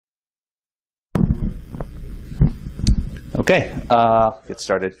Okay, get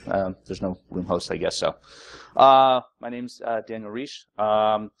started. There's no room host, I guess so. My name's Daniel Reich.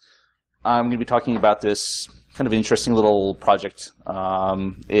 I'm going to be talking about this kind of interesting little project.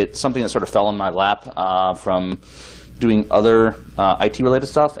 It's something that sort of fell in my lap from doing other IT-related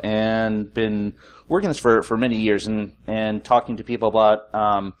stuff, and been working this for many years, and talking to people about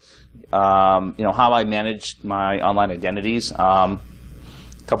how I managed my online identities. A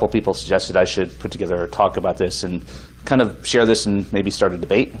couple of people suggested I should put together a talk about this and kind of share this and maybe start a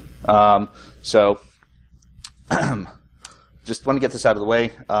debate. So just want to get this out of the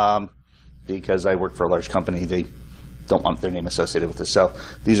way because I work for a large company. They don't want their name associated with this. So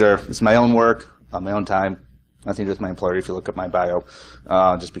it's my own work on my own time. Nothing to do with my employer. If you look up my bio,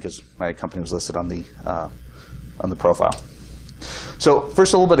 just because my company was listed on the profile. So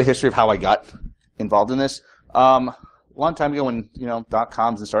first, a little bit of history of how I got involved in this. A long time ago, when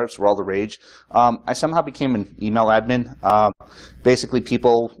 .coms and startups were all the rage, I somehow became an email admin. Basically,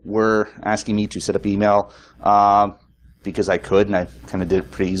 people were asking me to set up email because I could, and I kind of did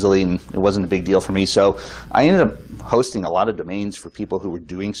it pretty easily, and it wasn't a big deal for me. So I ended up hosting a lot of domains for people who were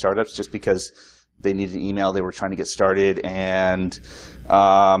doing startups just because they needed email, they were trying to get started, and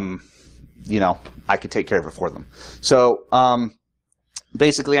I could take care of it for them. So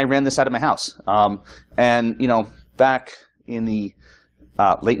basically, I ran this out of my house, and back in the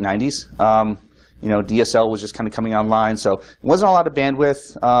late 90s, DSL was just kind of coming online, so it wasn't a lot of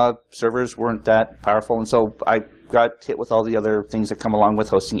bandwidth. Servers weren't that powerful, and so I got hit with all the other things that come along with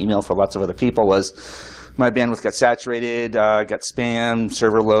hosting email for lots of other people. Was my bandwidth got saturated, got spam,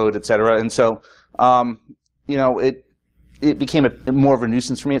 server load, etc. And so it became more of a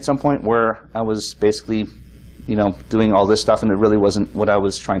nuisance for me at some point, where I was basically doing all this stuff, and it really wasn't what I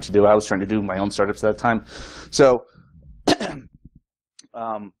was trying to do. I was trying to do my own startups at that time. So,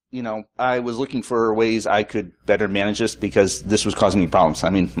 I was looking for ways I could better manage this, because this was causing me problems. I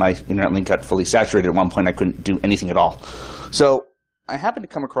mean, my internet link got fully saturated at one point. I couldn't do anything at all. So I happened to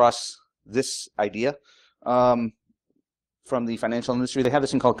come across this idea from the financial industry. They have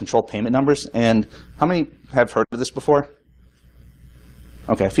this thing called controlled payment numbers. And how many have heard of this before?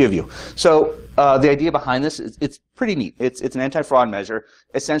 Okay, a few of you. So the idea behind this is it's pretty neat. It's an anti-fraud measure.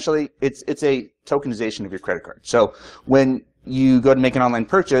 Essentially, it's a tokenization of your credit card. So when you go to make an online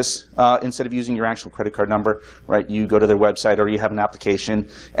purchase, instead of using your actual credit card number, right, you go to their website, or you have an application,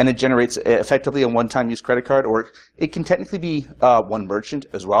 and it generates effectively a one-time use credit card, or it can technically be one merchant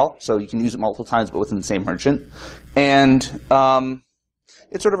as well. So you can use it multiple times, but within the same merchant. And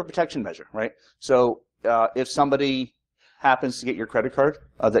it's sort of a protection measure, right? So if somebody happens to get your credit card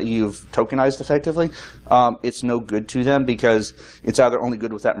that you've tokenized effectively, it's no good to them, because it's either only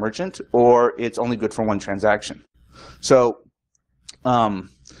good with that merchant, or it's only good for one transaction. So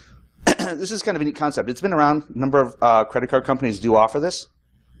this is kind of a neat concept. It's been around. A number of credit card companies do offer this,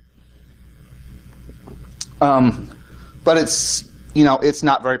 but it's it's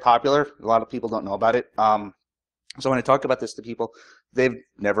not very popular. A lot of people don't know about it. So when I talk about this to people, they've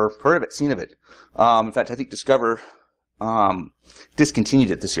never heard of it, seen of it. In fact, I think Discover discontinued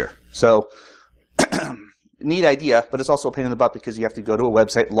it this year. So neat idea, but it's also a pain in the butt, because you have to go to a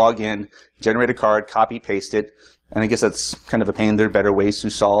website, log in, generate a card, copy, paste it, and I guess that's kind of a pain. There are better ways to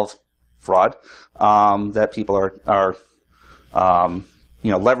solve fraud that people are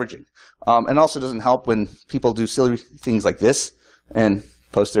leveraging. And also doesn't help when people do silly things like this and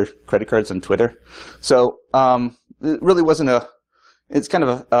post their credit cards on Twitter. So it really wasn't it's kind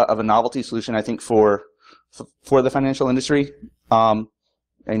of a novelty solution, I think, for the financial industry. I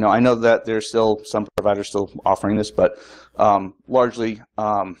know that there's still some providers still offering this, but largely,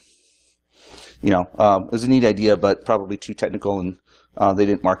 it was a neat idea, but probably too technical, and they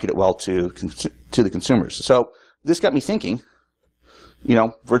didn't market it well to the consumers. So this got me thinking,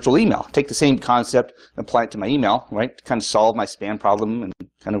 virtual email. Take the same concept, apply it to my email, right? To kind of solve my spam problem and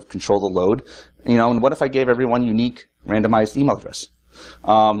kind of control the load. And what if I gave everyone unique randomized email address?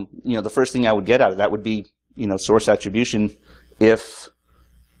 The first thing I would get out of that would be, source attribution if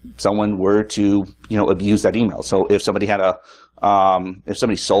someone were to, abuse that email. So if somebody had if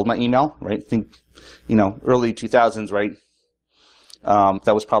somebody sold my email, right? Think, early 2000s, right?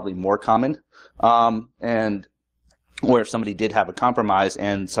 That was probably more common. Or if somebody did have a compromise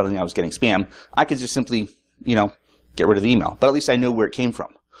and suddenly I was getting spam, I could just simply, get rid of the email. But at least I knew where it came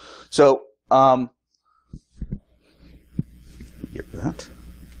from. So, get that.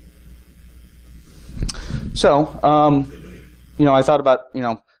 So, I thought about,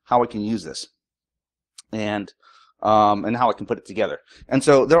 how I can use this, and how I can put it together. And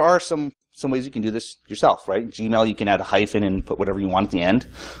so there are some ways you can do this yourself, right? Gmail, you can add a hyphen and put whatever you want at the end,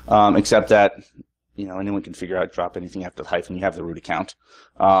 except that anyone can figure out, drop anything after the hyphen. You have the root account.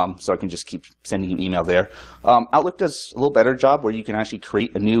 So I can just keep sending an email there. Outlook does a little better job where you can actually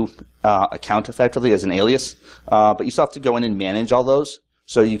create a new account effectively as an alias. But you still have to go in and manage all those.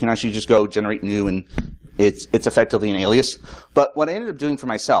 So you can actually just go generate new, and it's effectively an alias. But what I ended up doing for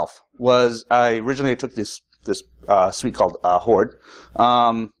myself was originally I took this suite called Horde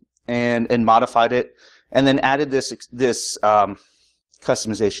and modified it, and then added this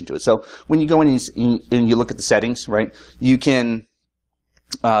customization to it. So when you go in and you look at the settings, right, you can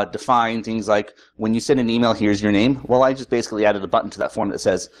define things like when you send an email, here's your name. Well, I just basically added a button to that form that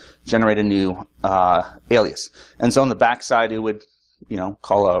says generate a new alias. And so on the back side, it would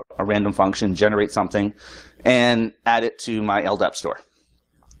call a random function, generate something, and add it to my LDAP store.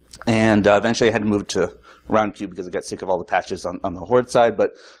 And eventually I had to move it to RoundQ because I got sick of all the patches on the Horde side.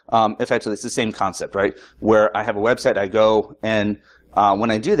 But effectively, it's the same concept, right? Where I have a website, I go, and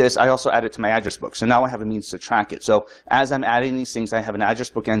when I do this, I also add it to my address book. So now I have a means to track it. So as I'm adding these things, I have an address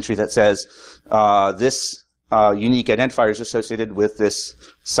book entry that says this unique identifier is associated with this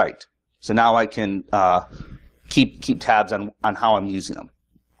site. So now I can keep tabs on how I'm using them.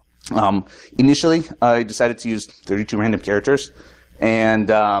 Initially, I decided to use 32 random characters. And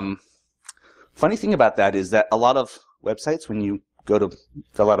funny thing about that is that a lot of websites, when you go to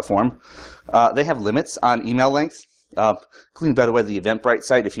fill out a form, they have limits on email length. Including, by the way, the Eventbrite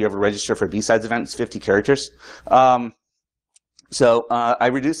site, if you ever register for a B-Sides event, it's 50 characters. So I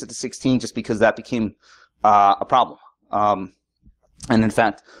reduced it to 16 just because that became a problem. And in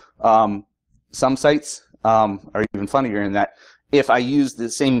fact, some sites are even funnier in that if I use the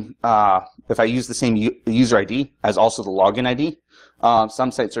same user ID as also the login ID,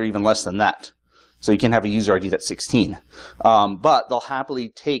 some sites are even less than that. So you can have a user ID that's 16, but they'll happily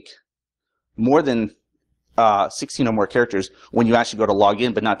take more than 16 or more characters when you actually go to log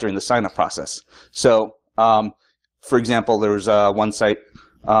in, but not during the sign-up process. So, for example, there was one site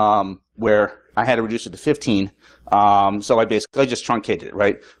where I had to reduce it to 15. So I basically just truncated it,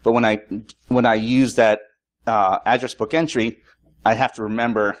 right? But when I use that address book entry, I have to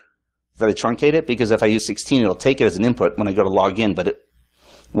remember that I truncate it, because if I use 16, it'll take it as an input when I go to log in, but it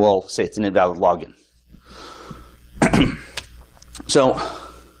will say it's an invalid login. So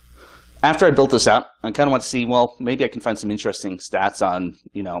after I built this out, I kind of want to see, well, maybe I can find some interesting stats on,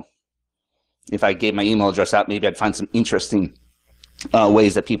 if I gave my email address out, maybe I'd find some interesting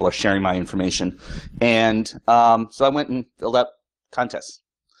ways that people are sharing my information. And so I went and filled out contests.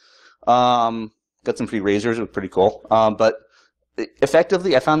 Got some free razors, it was pretty cool. But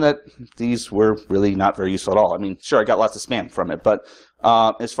effectively, I found that these were really not very useful at all. I mean, sure, I got lots of spam from it, but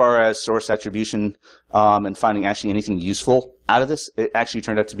as far as source attribution and finding actually anything useful out of this, it actually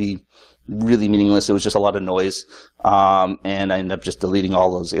turned out to be really meaningless. It was just a lot of noise, and I ended up just deleting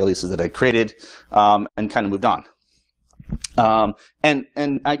all those aliases that I created and kind of moved on. And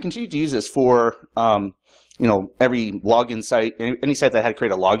I continued to use this for every login site, any site that had to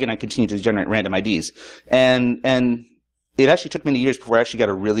create a login. I continued to generate random IDs, and it actually took many years before I actually got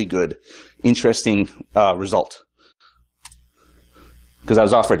a really good, interesting result, because I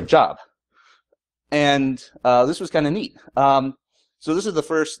was offered a job, and this was kind of neat. So this is the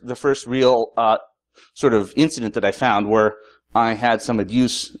first real sort of incident that I found where I had some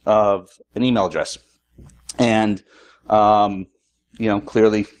abuse of an email address, and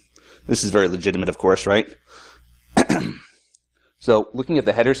clearly this is very legitimate, of course, right? So looking at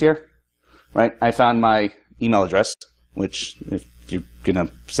the headers here, right, I found my email address, which if you're gonna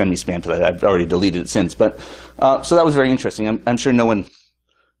send me spam to that, I've already deleted it since. But so that was very interesting. I'm sure no one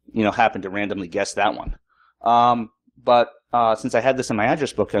happened to randomly guess that one. But since I had this in my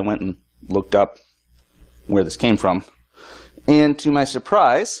address book, I went and looked up where this came from, and to my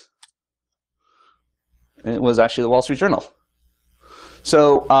surprise, it was actually the Wall Street Journal.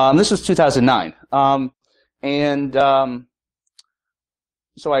 So this was 2009,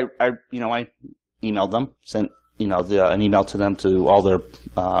 so I emailed them, sent an email to them, to all their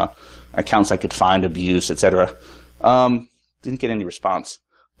accounts I could find, abuse, etc. Didn't get any response,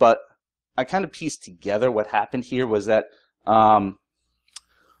 but I kind of pieced together what happened here was that I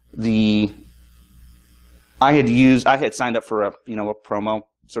had signed up for a promo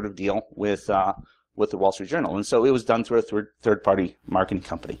sort of deal with the Wall Street Journal, and so it was done through a third-party marketing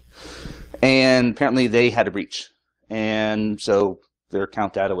company, and apparently they had a breach, and so their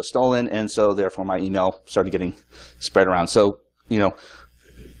account data was stolen, and so therefore my email started getting spread around. So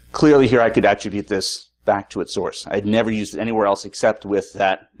clearly here I could attribute this back to its source. I'd never used it anywhere else except with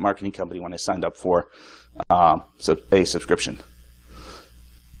that marketing company when I signed up for a subscription.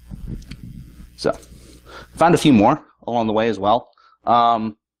 So found a few more along the way as well.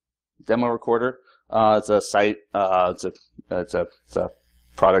 Demo recorder. It's a site. It's a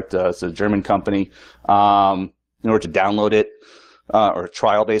product. It's a German company. In order to download it, or a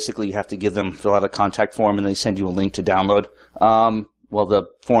trial, basically, you have to fill out a contact form, and they send you a link to download. Well, the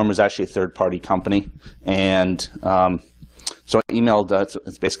form is actually a third-party company, and so I emailed.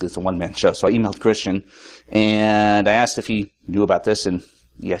 It's a one-man show. So I emailed Christian, and I asked if he knew about this, and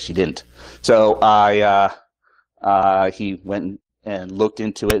yes, he didn't. So he went and looked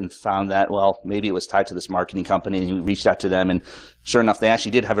into it and found that, well, maybe it was tied to this marketing company, and he reached out to them, and sure enough, they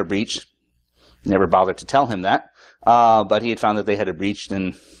actually did have a breach. Never bothered to tell him that, but he had found that they had a breach,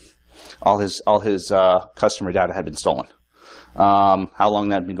 and all his customer data had been stolen. How long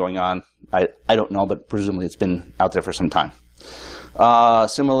that had been going on, I don't know, but presumably it's been out there for some time.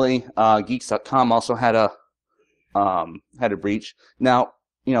 Similarly, Geeks.com also had a breach. Now,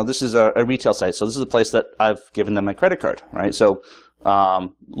 this is a retail site, so this is a place that I've given them my credit card, right? So, a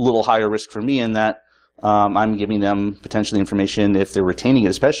little higher risk for me in that I'm giving them potentially information, if they're retaining it,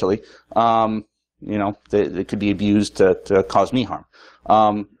 especially. They could be abused to cause me harm.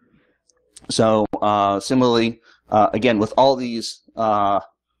 Similarly, again, with all these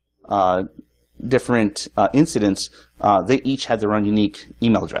different incidents, they each had their own unique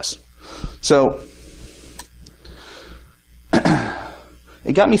email address. So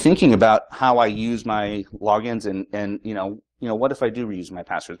it got me thinking about how I use my logins, and what if I do reuse my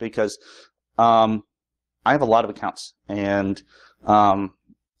passwords? Because I have a lot of accounts, and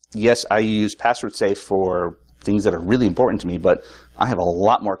yes, I use PasswordSafe for things that are really important to me, but I have a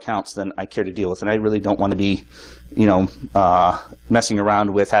lot more accounts than I care to deal with, and I really don't want to be, messing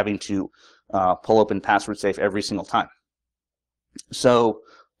around with having to pull open PasswordSafe every single time. So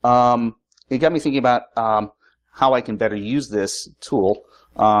it got me thinking about how I can better use this tool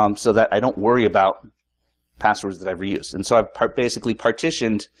so that I don't worry about passwords that I've reused. And so I've basically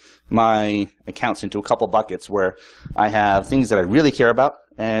partitioned my accounts into a couple buckets where I have things that I really care about,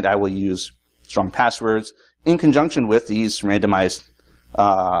 and I will use strong passwords in conjunction with these randomized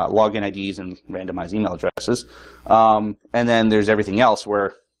login IDs and randomized email addresses. And then there's everything else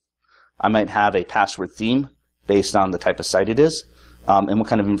where I might have a password theme based on the type of site it is, and what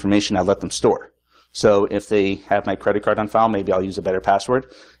kind of information I let them store. So if they have my credit card on file, maybe I'll use a better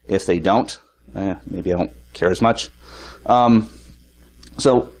password. If they don't, maybe I don't care as much.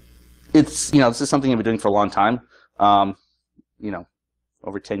 So it's, this is something I've been doing for a long time.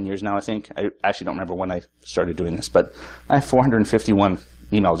 Over 10 years now, I think. I actually don't remember when I started doing this, but I have 451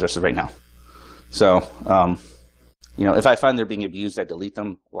 email addresses right now. So, if I find they're being abused, I delete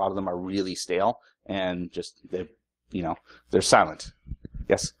them. A lot of them are really stale and just, they're silent.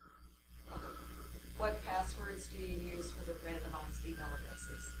 Yes? What passwords do you use for the randomized email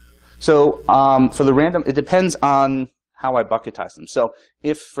addresses? So, for the random, it depends on how I bucketize them. So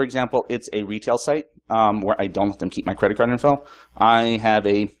if, for example, it's a retail site where I don't let them keep my credit card info, I have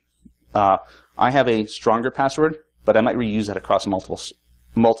a stronger password, but I might reuse that across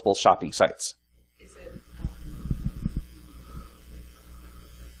multiple shopping sites. Is it?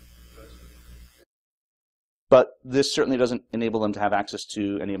 But this certainly doesn't enable them to have access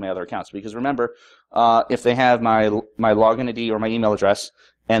to any of my other accounts, because remember, if they have my login ID or my email address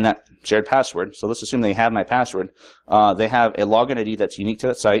and that shared password, so let's assume they have my password, they have a login ID that's unique to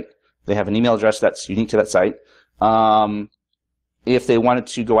that site, they have an email address that's unique to that site. If they wanted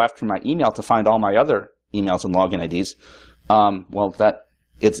to go after my email to find all my other emails and login IDs, well,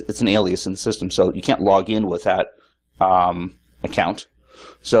 it's an alias in the system, so you can't log in with that account.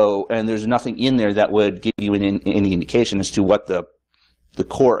 So, and there's nothing in there that would give you any indication as to what the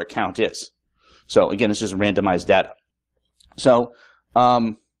core account is. So again, it's just randomized data. So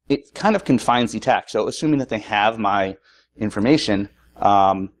it kind of confines the attack. So assuming that they have my information,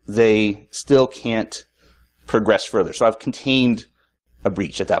 they still can't progress further. So I've contained a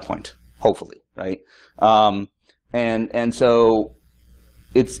breach at that point, hopefully, right? And so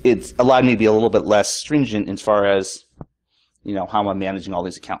it's allowed me to be a little bit less stringent as far as how I'm managing all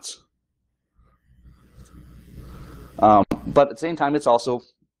these accounts. But at the same time, it's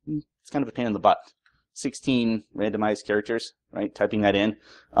kind of a pain in the butt. 16 randomized characters, right? Typing that in,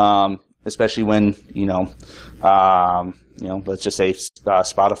 especially when let's just say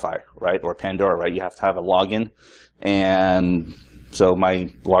Spotify, right, or Pandora, right? You have to have a login, and so my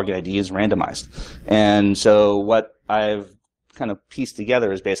login ID is randomized. And so what I've kind of pieced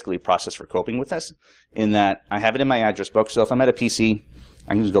together is basically a process for coping with this, in that I have it in my address book. So if I'm at a PC,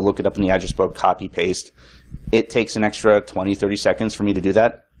 I can just go look it up in the address book, copy, paste. It takes an extra 20, 30 seconds for me to do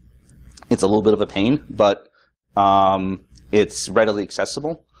that. It's a little bit of a pain, but it's readily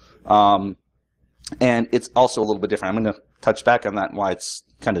accessible. And it's also a little bit different. I'm going to touch back on that and why it's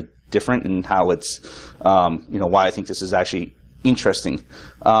kind of different and how it's, why I think this is actually interesting.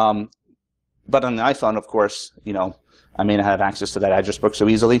 But on the iPhone, of course, I may not have access to that address book so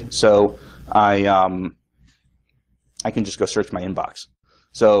easily. So I can just go search my inbox.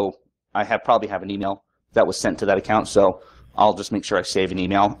 So I probably have an email that was sent to that account. So I'll just make sure I save an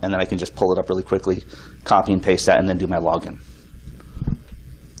email, and then I can just pull it up really quickly, copy and paste that, and then do my login.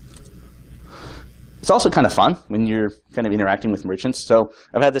 It's also kind of fun when you're kind of interacting with merchants. So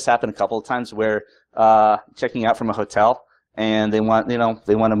I've had this happen a couple of times where checking out from a hotel, and they want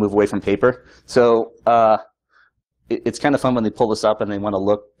to move away from paper. So it's kind of fun when they pull this up and they want to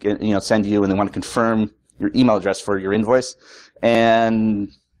look, send you, and they want to confirm your email address for your invoice.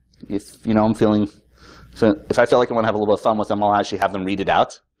 And if I'm feeling, if I feel like I want to have a little bit of fun with them, I'll actually have them read it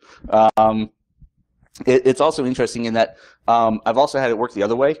out. It's also interesting in that I've also had it work the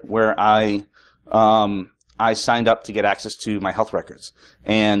other way, where I signed up to get access to my health records.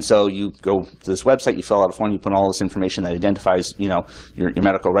 And so you go to this website, you fill out a form, you put all this information that identifies, your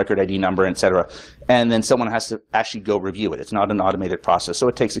medical record ID number, et cetera. And then someone has to actually go review it. It's not an automated process, so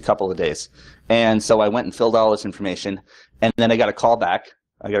it takes a couple of days. And so I went and filled all this information, and then I got a call back.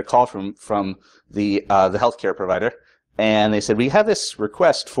 I got a call from the healthcare provider, and they said, we have this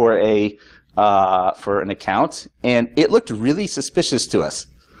request for an account, and it looked really suspicious to us.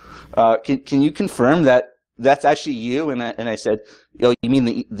 Can you confirm that that's actually you? And I said, you mean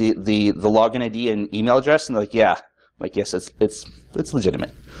the login ID and email address? And they're like, yeah. Like, yes, it's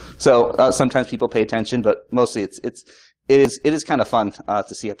legitimate. So sometimes people pay attention, but mostly it is kind of fun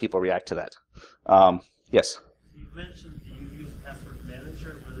to see how people react to that. Yes. You mentioned you use Password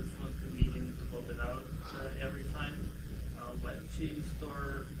Manager, but it's not convenient to open out every time. Why don't you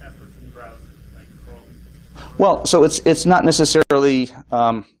store passwords in the browser, like Chrome? Well, so it's not necessarily.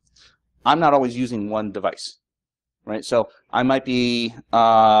 I'm not always using one device, right? So I might be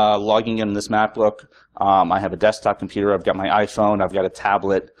logging in this MacBook. I have a desktop computer. I've got my iPhone. I've got a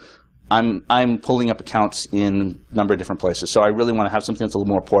tablet. I'm pulling up accounts in a number of different places. So I really want to have something that's a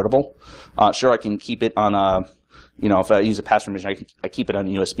little more portable. Sure, I can keep it on a, if I use a password manager, I keep it on a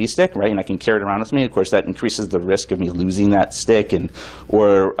USB stick, right? And I can carry it around with me. Of course, that increases the risk of me losing that stick.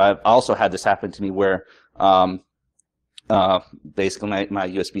 Or I've also had this happen to me where basically my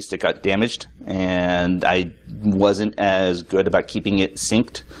USB stick got damaged, and I wasn't as good about keeping it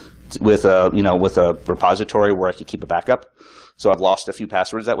synced with a repository where I could keep a backup. So I've lost a few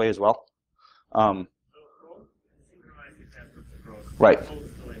passwords that way as well. Right.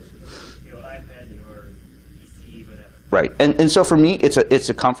 Right. And so for me, it's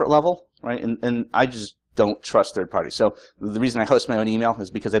a comfort level, right? And I just don't trust third parties. So the reason I host my own email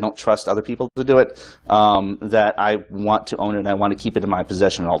is because I don't trust other people to do it, that I want to own it and I want to keep it in my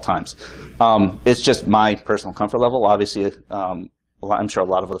possession at all times. It's just my personal comfort level. Obviously, I'm sure a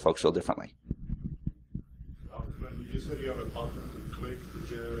lot of other folks feel differently. You said you have a button to click to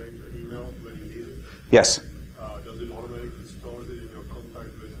generate an email when you need it. Yes. Does it automatically store it in your contact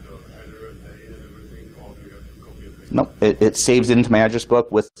with the header and name and everything, or do you have to copy and paste? No, it saves it into my address book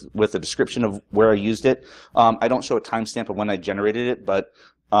with a description of where I used it. I don't show a timestamp of when I generated it, but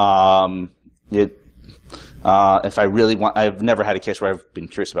if I really want, I've never had a case where I've been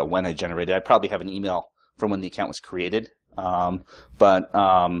curious about when I generated it. I probably have an email from when the account was created,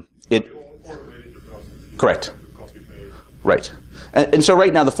 correct. Right, and so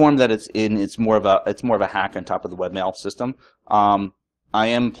right now the form that it's in, it's more of a hack on top of the webmail system. I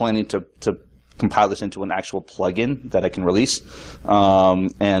am planning to compile this into an actual plugin that I can release,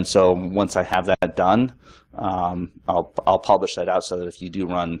 and so once I have that done, I'll publish that out so that if you do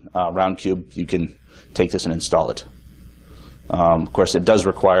run Roundcube, you can take this and install it. Of course, it does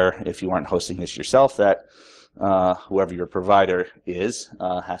require, if you aren't hosting this yourself, that whoever your provider is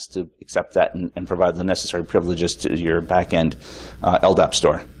has to accept that and provide the necessary privileges to your back-end LDAP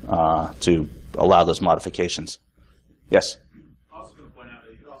store to allow those modifications. Yes? I was going to point out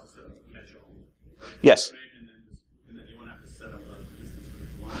that you could also set up a schedule. Yes. And then you won't have to set up a business.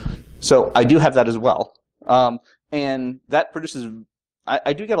 So I do have that as well. And that produces,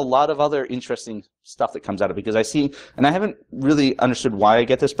 I do get a lot of other interesting stuff that comes out of it, because I see, and I haven't really understood why I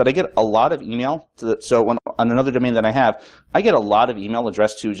get this, but I get a lot of email. So on another domain that I have, I get a lot of email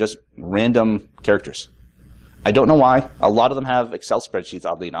addressed to just random characters. I don't know why. A lot of them have Excel spreadsheets,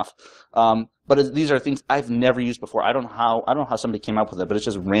 oddly enough. But these are things I've never used before. I don't know how somebody came up with it, but it's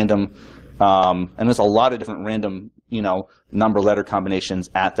just random. And there's a lot of different random, number letter combinations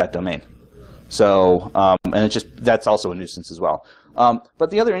at that domain. So, and that's also a nuisance as well. But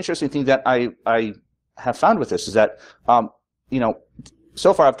the other interesting thing that I have found with this is that,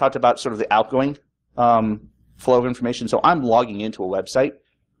 so far I've talked about sort of the outgoing flow of information. So I'm logging into a website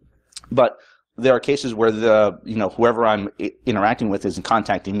But there are cases where whoever I'm interacting with isn't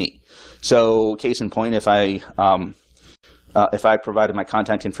contacting me. So case in point, if I provided my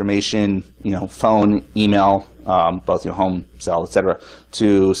contact information, phone, email, both your home, cell, etc.,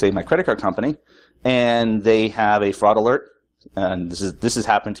 to say my credit card company, and they have a fraud alert, and this has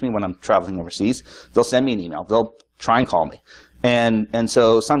happened to me when I'm traveling overseas, they'll send me an email. They'll try and call me, and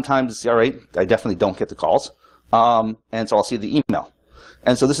so sometimes, all right, I definitely don't get the calls, and so I'll see the email,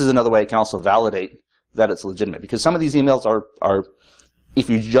 and so this is another way I can also validate that it's legitimate, because some of these emails are if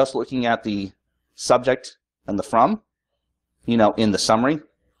you're just looking at the subject and the from, in the summary,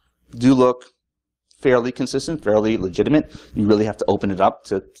 do look fairly consistent, fairly legitimate. You really have to open it up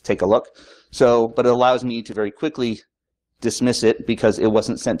to take a look. So, but it allows me to very quickly dismiss it because it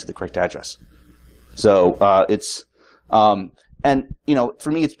wasn't sent to the correct address. So and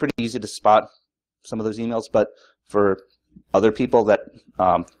for me, it's pretty easy to spot some of those emails, but for other people that,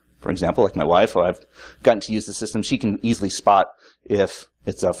 for example, like my wife, who I've gotten to use the system, she can easily spot if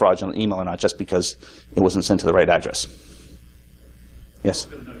it's a fraudulent email or not, just because it wasn't sent to the right address. Yes.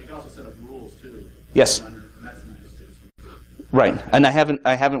 You can also set up rules too. Yes. Right, and I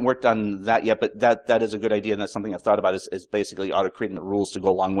haven't worked on that yet, but that is a good idea, and that's something I've thought about is basically auto creating the rules to go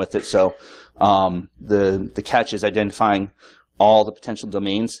along with it. So the catch is identifying all the potential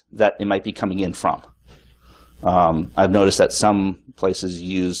domains that it might be coming in from. I've noticed that some places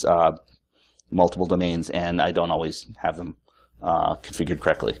use multiple domains, and I don't always have them configured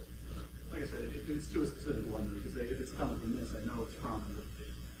correctly. Like I said, if it's to a specific one, because if it's coming from this, I know it's from.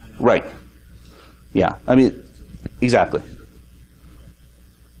 Right. Yeah. I mean, exactly.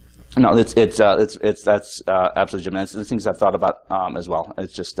 No, that's absolutely legitimate. It's the things I've thought about as well.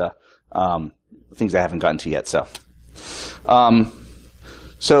 It's just things I haven't gotten to yet. So,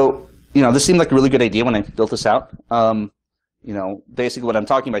 this seemed like a really good idea when I built this out. Basically what I'm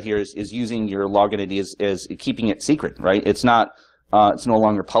talking about here is using your login ID as keeping it secret, right? It's not, it's no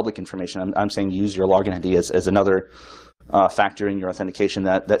longer public information. I'm saying use your login ID as another factor in your authentication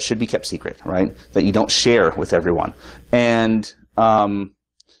that should be kept secret, right? That you don't share with everyone. And,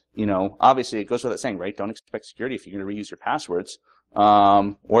 obviously it goes without saying, right? Don't expect security if you're going to reuse your passwords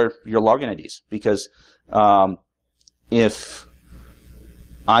or your login IDs, because if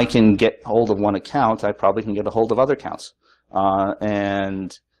I can get hold of one account, I probably can get a hold of other accounts.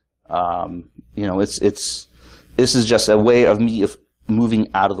 This is just a way of me of moving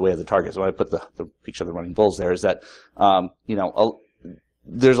out of the way of the target. So I put the picture of the running bulls there is that,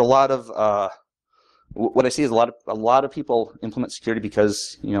 there's a lot of, what I see is a lot of people implement security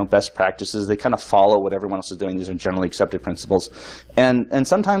because, best practices, they kind of follow what everyone else is doing. These are generally accepted principles. And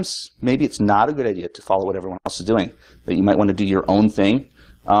sometimes maybe it's not a good idea to follow what everyone else is doing, that you might want to do your own thing.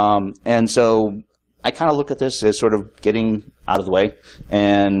 And so I kind of look at this as sort of getting out of the way.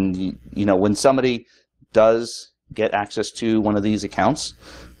 And, when somebody does get access to one of these accounts,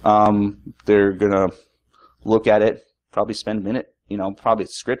 they're going to look at it, probably spend a minute, probably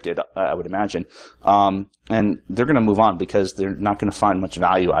it's scripted, I would imagine. And they're going to move on because they're not going to find much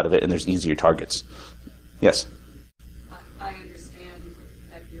value out of it, and there's easier targets. Yes? I understand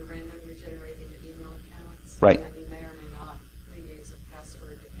that you're randomly generating email accounts. Right. And you may or may not reuse a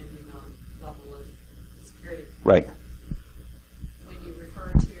password depending on level of security. Right. When you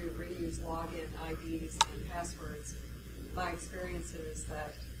refer to reuse login IDs and passwords, my experience is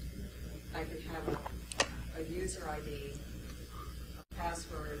that I can have a user ID, a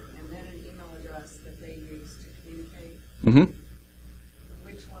password, and then an email address that they use to communicate. Mm-hmm.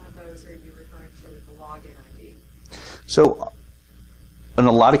 Which one of those are you referring to with the login ID? So in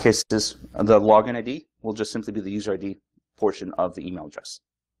a lot of cases, the login ID will just simply be the user ID portion of the email address.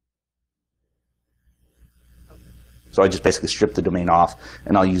 So I just basically strip the domain off,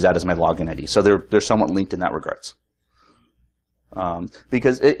 and I'll use that as my login ID. So they're somewhat linked in that regards.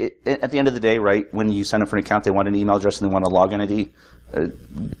 Because at the end of the day, right, when you sign up for an account, they want an email address and they want a login ID.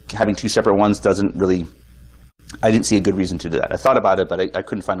 Having two separate ones doesn't really, I didn't see a good reason to do that. I thought about it, but I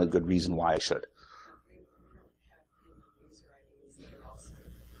couldn't find a good reason why I should.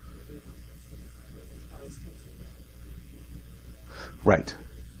 Right.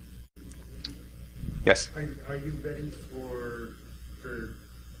 Yes? Are you ready for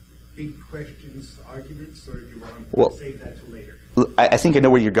big questions, arguments, or do you want to save that till later? I think I know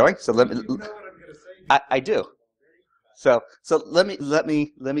where you're going, so let me. You know what I'm going to say? I do. So let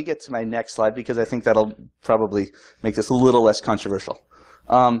me get to my next slide, because I think that'll probably make this a little less controversial.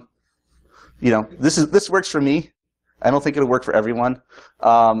 This works for me. I don't think it'll work for everyone.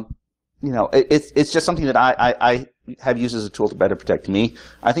 It's just something that I have used as a tool to better protect me.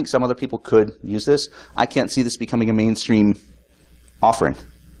 I think some other people could use this. I can't see this becoming a mainstream offering.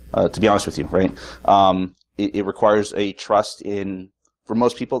 to be honest with you, right? It requires a trust in, for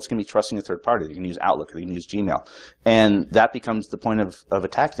most people, it's going to be trusting a third party. They're going to use Outlook, or they can use Gmail. And that becomes the point of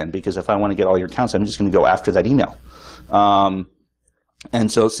attack then, because if I want to get all your accounts, I'm just going to go after that email.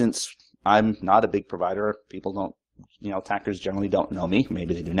 And so since I'm not a big provider, people don't, attackers generally don't know me.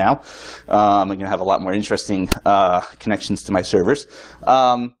 Maybe they do now. I'm going to have a lot more interesting connections to my servers.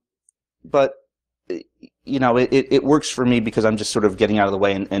 But it works for me because I'm just sort of getting out of the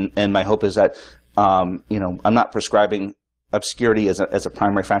way, and my hope is that I'm not prescribing obscurity as a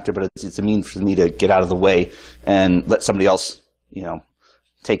primary factor, but it's a means for me to get out of the way and let somebody else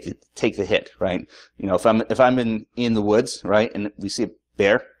take the hit, right? If I'm in the woods, right, and we see a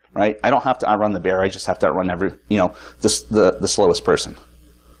bear, right, I don't have to outrun the bear. I just have to outrun the slowest person.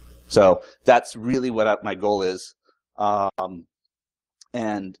 So that's really what my goal is,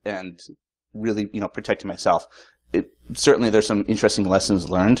 and really protecting myself. Certainly there's some interesting lessons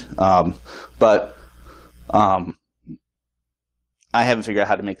learned, but I haven't figured out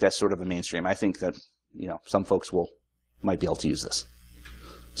how to make that sort of a mainstream. I think that some folks might be able to use this.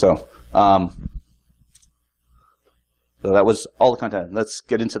 So so that was all the content. Let's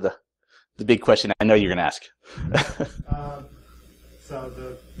get into the big question I know you're going to ask. So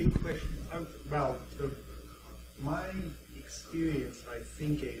the big question, my experience, I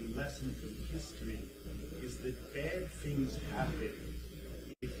think a lesson from history is that bad things happen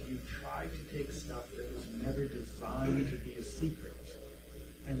if you try to take stuff that was never designed to be a secret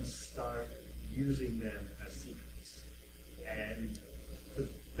and start using them as secrets. And the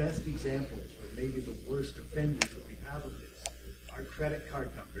best examples, or maybe the worst offenders that we have of this, are credit card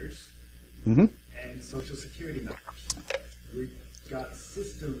numbers and social security numbers. We've got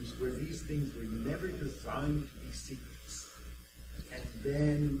systems where these things were never designed to be secrets. And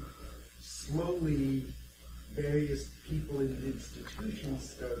then slowly various people and institutions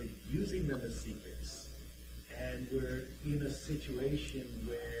started using them as secrets. And we're in a situation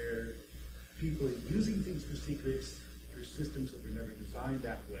where people are using things for secrets for systems that were never designed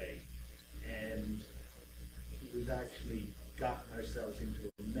that way. And we've actually gotten ourselves into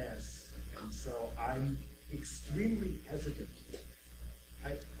a mess. And so I'm extremely hesitant.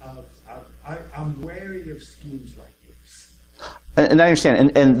 I'm wary of schemes like this. And I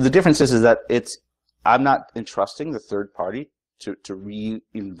understand. And the difference is that I'm not entrusting the third party to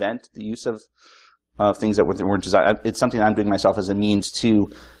reinvent the use of things that weren't designed. It's something I'm doing myself as a means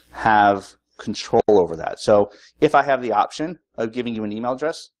to have control over that. So if I have the option of giving you an email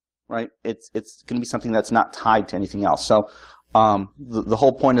address, right, it's going to be something that's not tied to anything else. So the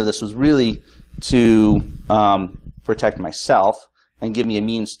whole point of this was really to protect myself and give me a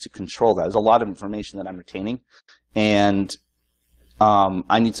means to control that. There's a lot of information that I'm retaining, and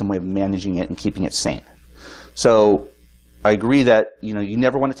I need some way of managing it and keeping it sane. So I agree that you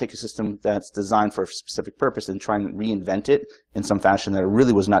never want to take a system that's designed for a specific purpose and try and reinvent it in some fashion that it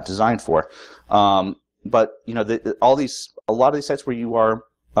really was not designed for. But a lot of these sites where you are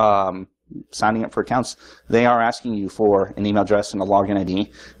signing up for accounts, they are asking you for an email address and a login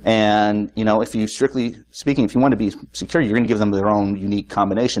ID. And if you strictly speaking, if you want to be secure, you're going to give them their own unique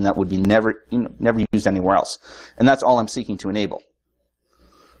combination that would be never used anywhere else. And that's all I'm seeking to enable.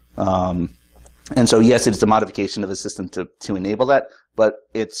 And so yes, it's a modification of the system to enable that, but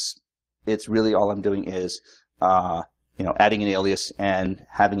it's really all I'm doing is adding an alias and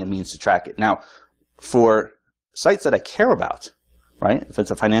having a means to track it. Now, for sites that I care about, right? If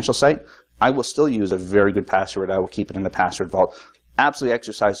it's a financial site, I will still use a very good password. I will keep it in the password vault. Absolutely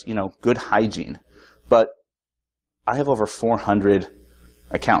exercise, good hygiene. But I have over 400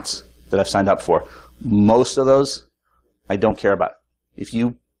 accounts that I've signed up for. Most of those I don't care about. If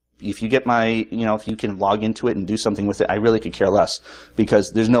you get my, if you can log into it and do something with it, I really could care less,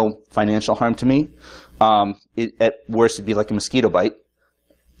 because there's no financial harm to me. At worst, it'd be like a mosquito bite.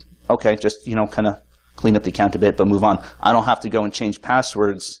 Okay, just, kind of clean up the account a bit, but move on. I don't have to go and change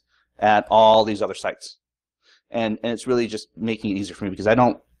passwords at all these other sites. And it's really just making it easier for me, because I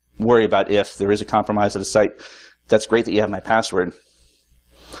don't worry about if there is a compromise at a site. That's great that you have my password.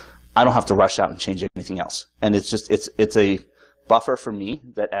 I don't have to rush out and change anything else. And it's just, it's a buffer for me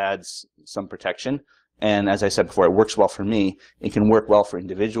that adds some protection. And as I said before, it works well for me. It can work well for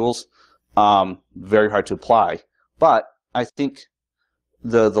individuals. Very hard to apply. But I think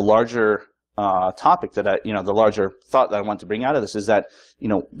the larger topic that the larger thought that I want to bring out of this is that,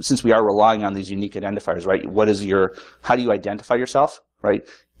 since we are relying on these unique identifiers, right? How do you identify yourself, right?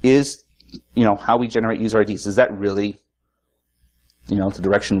 Is, how we generate user IDs, is that really, the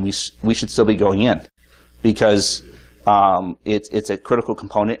direction we should still be going in? Because it's a critical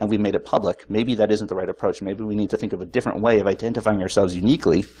component, and we made it public. Maybe that isn't the right approach. Maybe we need to think of a different way of identifying ourselves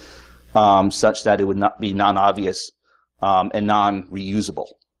uniquely, such that it would not be non-obvious and non-reusable.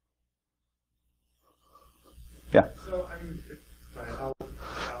 Yeah. So, I mean, how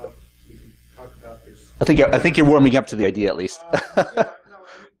we can talk about this. I think you're warming up to the idea at least. Yeah, no, I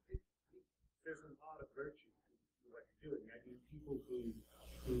mean, there's a lot of virtue to what you're doing. I mean, people who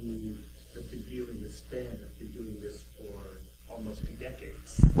have been dealing with spam have been doing this for almost 2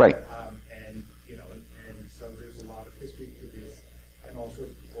 decades. Right. And, you know, and so there's a lot of history to this. And also,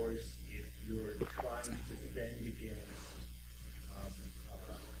 of course, if you're trying to defend against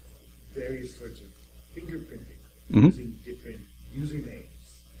various sorts of fingerprinting, using different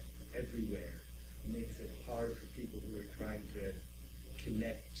usernames everywhere, makes it hard for people who are trying to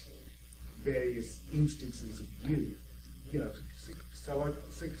connect various instances of you. You know, so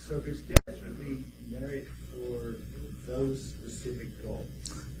there's definitely merit for those specific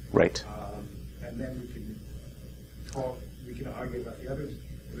goals. Right. And then we can argue about the others.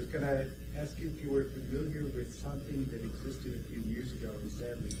 I was going to ask you if you were familiar with something that existed a few years ago and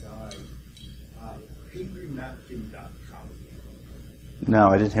sadly died, papernapkin.com. No,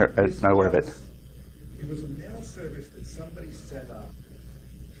 I didn't hear. I'm not aware of it. It was a mail service that somebody set up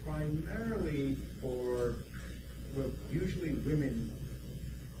primarily for, well, usually women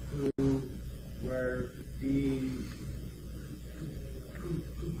who were who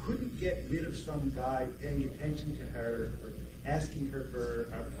couldn't get rid of some guy paying attention to her, or asking her for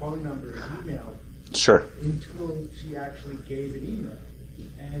a phone number and email. Sure. Until she actually gave an email.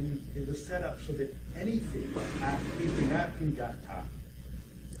 And it was set up so that anything at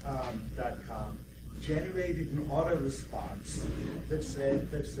paperNapkin.com generated an auto response that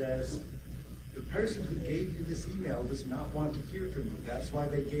says, the person who gave you this email does not want to hear from you. That's why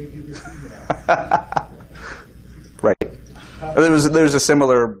they gave you this email. Right. There's a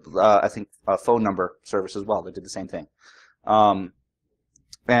similar, I think, phone number service as well that did the same thing.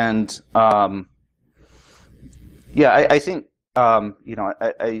 Yeah, I think, you know,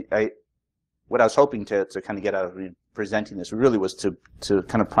 what I was hoping to kind of get out of presenting this really was to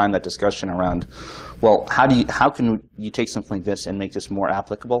kind of prime that discussion around, well, how can you take something like this and make this more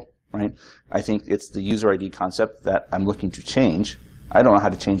applicable, right? I think it's the user ID concept that I'm looking to change. I don't know how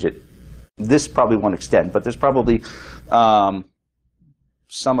to change it. This probably won't extend, but there's probably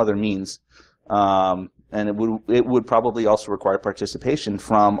some other means, and it would probably also require participation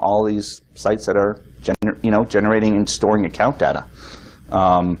from all these sites that are generating and storing account data.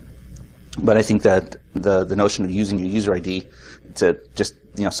 But I think that the notion of using your user ID to just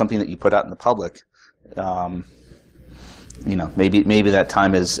something that you put out in the public, maybe that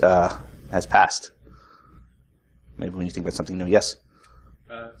time has passed. Maybe when you think about something new, yes.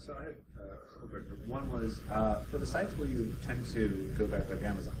 So I had one was for the sites where you tend to go back, like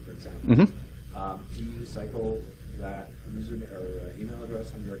Amazon, for example. Do you cycle that user or email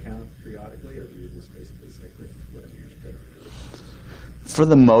address on your account periodically, or do you just basically stick with whatever you're doing? For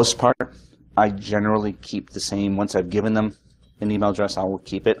the most part, I generally keep the same. Once I've given them an email address, I will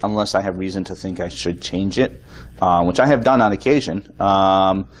keep it, unless I have reason to think I should change it, which I have done on occasion,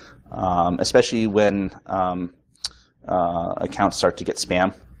 especially when accounts start to get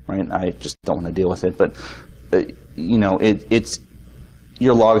spam. Right? I just don't want to deal with it. But it's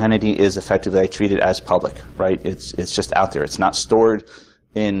your log entity is effectively, I treat it as public. Right? It's just out there. It's not stored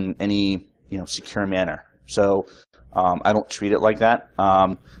in any secure manner. So I don't treat it like that.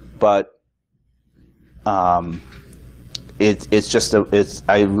 But it's just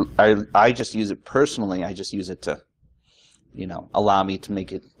I just use it personally. I just use it to allow me to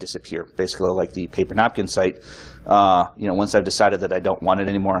make it disappear. Basically, like the paper napkin site. Once I've decided that I don't want it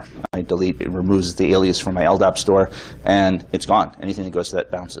anymore, I delete it. Removes the alias from my LDAP store, and it's gone. Anything that goes to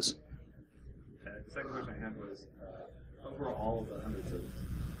that bounces. The second question I had was over all of the hundreds of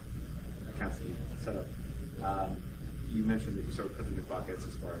accounts that you set up. You mentioned that you sort of put them in buckets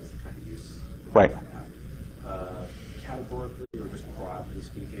as far as the kind of use. Right. Categorically, or just broadly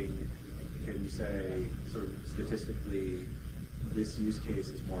speaking, can you say, sort of statistically, this use case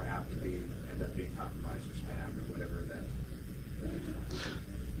is more apt to end up being compromised or spam or whatever that?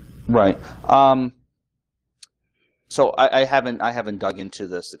 Right. So I haven't dug into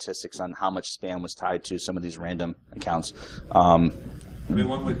the statistics on how much spam was tied to some of these random accounts. I mean,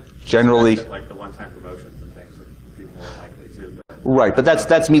 one would generally like the one-time promotions and things would be more likely to. Right, but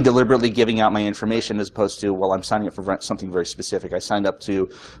that's me deliberately giving out my information as opposed to, well, I'm signing up for something very specific. I signed up to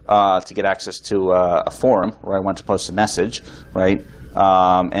get access to a forum where I want to post a message, right?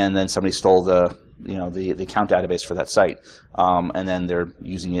 And then somebody stole the the account database for that site, and then they're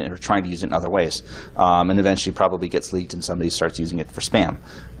using it or trying to use it in other ways, and eventually probably gets leaked and somebody starts using it for spam.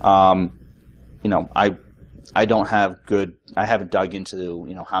 I don't have I haven't dug into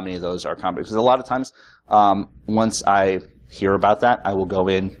how many of those are common, because a lot of times once I hear about that, I will go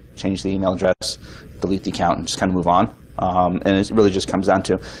in, change the email address, delete the account, and just kind of move on. And it really just comes down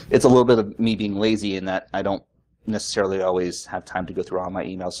to, it's a little bit of me being lazy in that I don't necessarily always have time to go through all my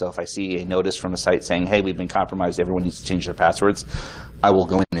emails. So if I see a notice from a site saying, hey, we've been compromised, everyone needs to change their passwords, I will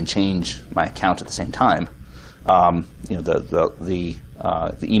go in and change my account at the same time. The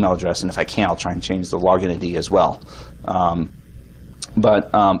email address, and if I can, I'll try and change the login ID as well.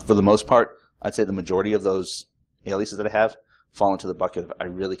 But for the most part, I'd say the majority of those aliases that I have fall into the bucket of I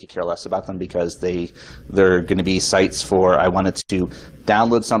really could care less about them, because they're going to be sites for, I wanted to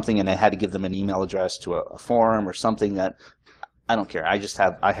download something and I had to give them an email address to a forum or something that I don't care.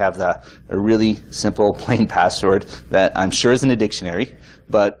 I have a really simple plain password that I'm sure is in a dictionary,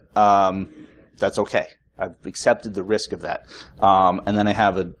 but that's okay. I've accepted the risk of that. And then I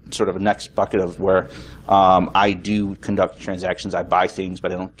have a sort of a next bucket of where I do conduct transactions. I buy things,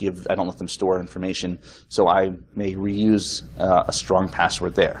 but I don't let them store information. So I may reuse a strong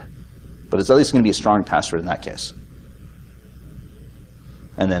password there. But it's at least going to be a strong password in that case.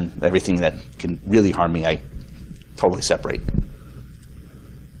 And then everything that can really harm me, I totally separate.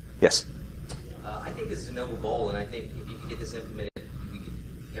 Yes? I think this is a noble goal, and I think if you could get this implemented,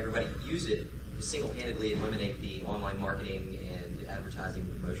 everybody could use it, single-handedly eliminate the online marketing and advertising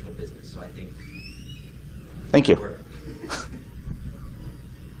and promotional business. So I think. Thank you.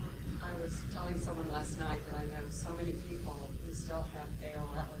 I was telling someone last night that I know so many people who still have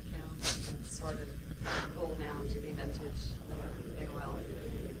AOL accounts, and sort of cool now to the vintage AOL,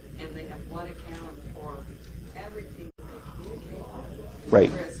 and they have one account for everything they communicate on.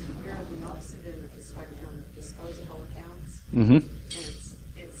 Right. Whereas you're on the opposite end of the spectrum, disposable accounts. Mm-hmm.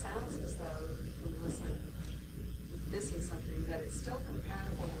 It sounds as though, listen, missing something, that it's still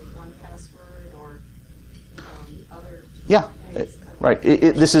compatible with 1Password or other. Yeah, things. right.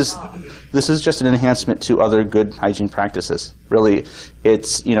 This is just an enhancement to other good hygiene practices. Really,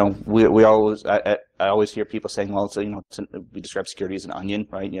 it's we always I always hear people saying, well, we describe security as an onion,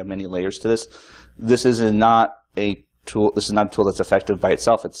 right? You have many layers to this. This is not a tool. This is not a tool that's effective by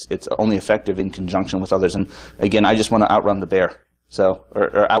itself. It's only effective in conjunction with others. And again, I just want to outrun the bear. So,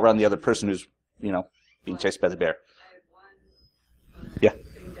 or outrun the other person who's, being chased by the bear. I have one Yeah.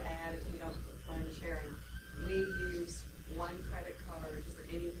 thing to add, if you don't mind sharing. We use one credit card for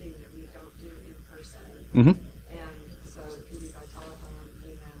anything that we don't do in person. Mm-hmm. And so it can be by telephone,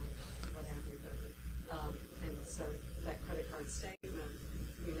 email, what have you. And so that credit card statement,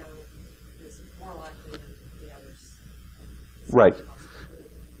 is more likely than the others. Right.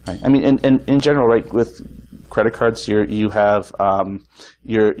 Right. I mean, and in general, right, with credit cards, you're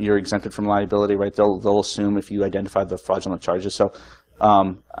exempted from liability, right? They'll assume if you identify the fraudulent charges. So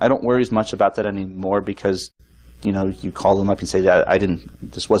I don't worry as much about that anymore, because you call them up and say that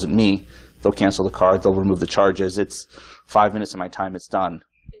this wasn't me. They'll cancel the card. They'll remove the charges. It's 5 minutes of my time. It's done.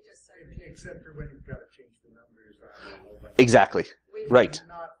 It just so Except for when you've got to change the numbers. Exactly. Right.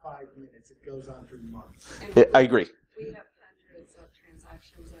 Not 5 minutes. It goes on for months. I agree. We have hundreds of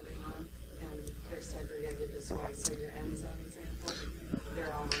transactions every month, and they're segregated this way. So your Amazon example,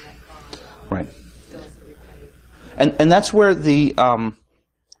 they're all on that card. Right. Bills that we pay. And that's where the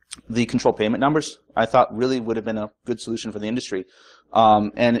control payment numbers, I thought, really would have been a good solution for the industry.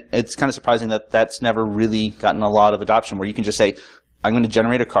 And it's kind of surprising that that's never really gotten a lot of adoption, where you can just say, I'm going to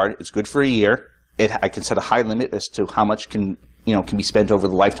generate a card. It's good for a year. I can set a high limit as to how much can be spent over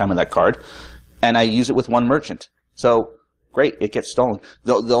the lifetime of that card, and I use it with one merchant. So great, it gets stolen.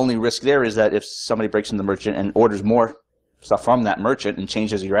 The only risk there is that if somebody breaks into the merchant and orders more stuff from that merchant and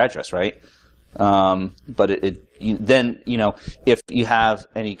changes your address, right? But then if you have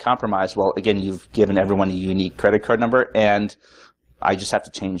any compromise, well, again, you've given everyone a unique credit card number, and I just have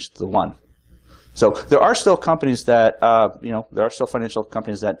to change the one. So there are still companies that there are still financial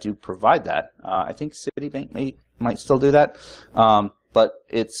companies that do provide that. I think Citibank might still do that, but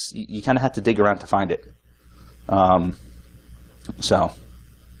you kind of have to dig around to find it. So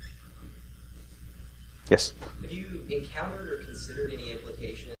yes. Have you encountered or considered any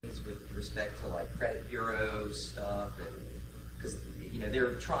implications with respect to like credit bureau stuff? Because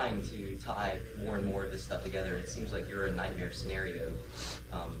they're trying to tie more and more of this stuff together, and it seems like you're a nightmare scenario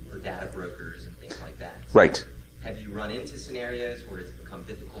for data brokers and things like that. So Right. have you run into scenarios where it's become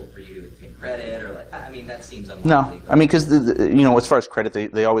difficult for you to obtain credit, or that seems unlikely? No, I mean, because as far as credit,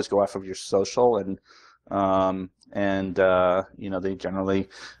 they always go off of your social, and and they generally,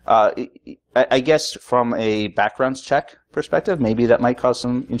 I guess, from a backgrounds check perspective, maybe that might cause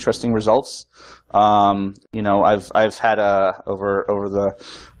some interesting results. I've had over the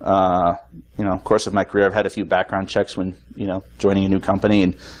course of my career, I've had a few background checks when joining a new company,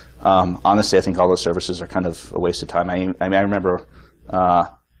 and honestly, I think all those services are kind of a waste of time. I remember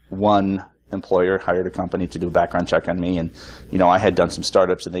one employer hired a company to do a background check on me, and I had done some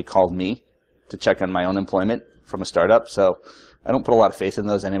startups, and they called me to check on my own employment from a startup. So I don't put a lot of faith in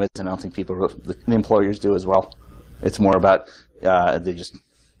those anyways, and I don't think the employers do as well. It's more about they just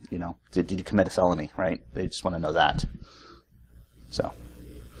did you commit a felony, right? They just want to know that. So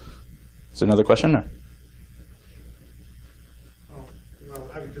is there another question? Or? Oh, well,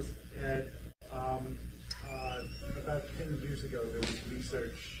 I would just add, about 10 years ago, there was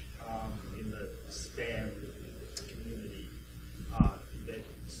research in the spam community that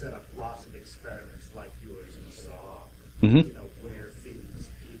set up lots of experiments like yours and saw, where things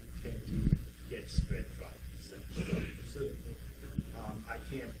tend to get spread from. So I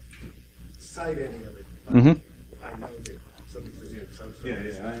can't cite any of it, but I know that somebody presented some sort of.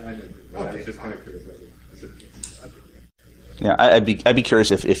 Yeah, I know. Well, I was just kind of curious. Yeah, I'd be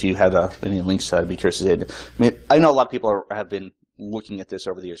curious if you had any links to that. I'd be curious to see it. I mean, I know a lot of people have been looking at this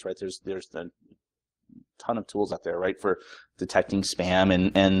over the years, right? There's a ton of tools out there, right, for detecting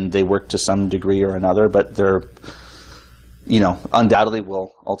spam, and they work to some degree or another, but they're, undoubtedly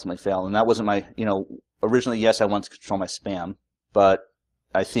will ultimately fail. And that wasn't my, originally, yes, I wanted to control my spam, but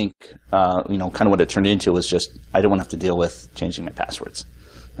I think, kind of what it turned into was just I didn't want to have to deal with changing my passwords,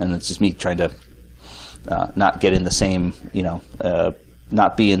 and it's just me trying to not get in the same,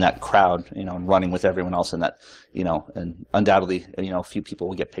 not be in that crowd, and running with everyone else in that, and undoubtedly, a few people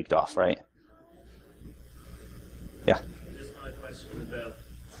will get picked off, right? Yeah. Just one question about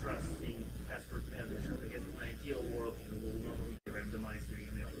trusting password manager. I guess in an ideal world, we'll normally randomize the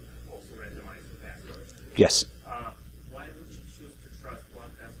email, also randomize the password. Yes. Why would you choose to trust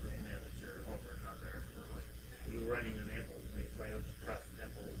one password manager over another? Like, you're running an Apple, why don't you trust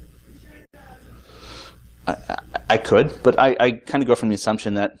Apple? I could, but I kind of go from the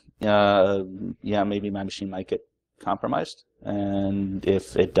assumption that, maybe my machine might get compromised. And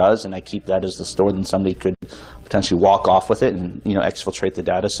if it does, and I keep that as the store, then somebody could potentially walk off with it and, exfiltrate the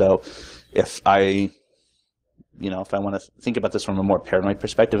data. So if I want to think about this from a more paranoid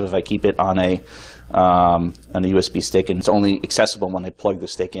perspective, if I keep it on a USB stick and it's only accessible when I plug the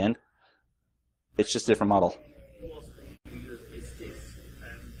stick in, it's just a different model. USB sticks,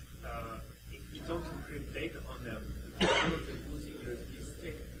 and if you don't encrypt data on them, using USB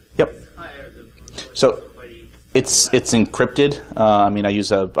stick is higher than so it's encrypted. I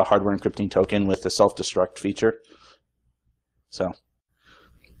use a hardware encrypting token with a self-destruct feature. So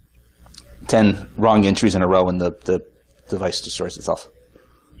 10 wrong entries in a row and the device destroys itself.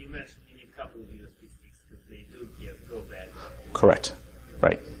 You mentioned you need a couple of USB sticks because they do go bad. Correct.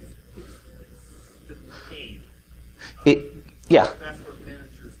 Right. The pain. Yeah. Password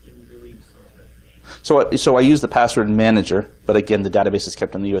managers can relieve some of that pain. So I use the password manager, but again, the database is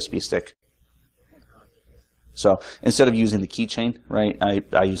kept on the USB stick. So instead of using the keychain, right,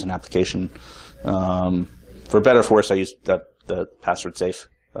 I use an application. For better or for worse, I use the password safe,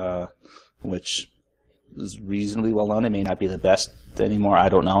 which is reasonably well known. It may not be the best anymore. I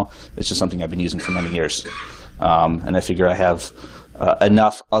don't know. It's just something I've been using for many years. And I figure I have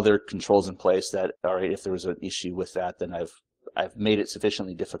enough other controls in place that, all right, if there was an issue with that, then I've made it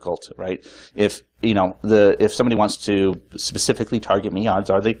sufficiently difficult, right? If if somebody wants to specifically target me, odds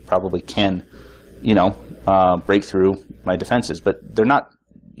are they probably can, break through my defenses, but they're not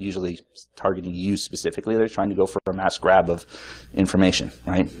usually targeting you specifically. They're trying to go for a mass grab of information,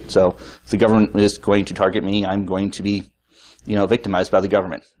 right? So if the government is going to target me, I'm going to be, victimized by the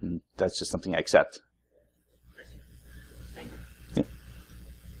government. And that's just something I accept. Yeah.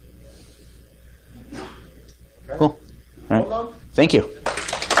 Cool. All right. Thank you.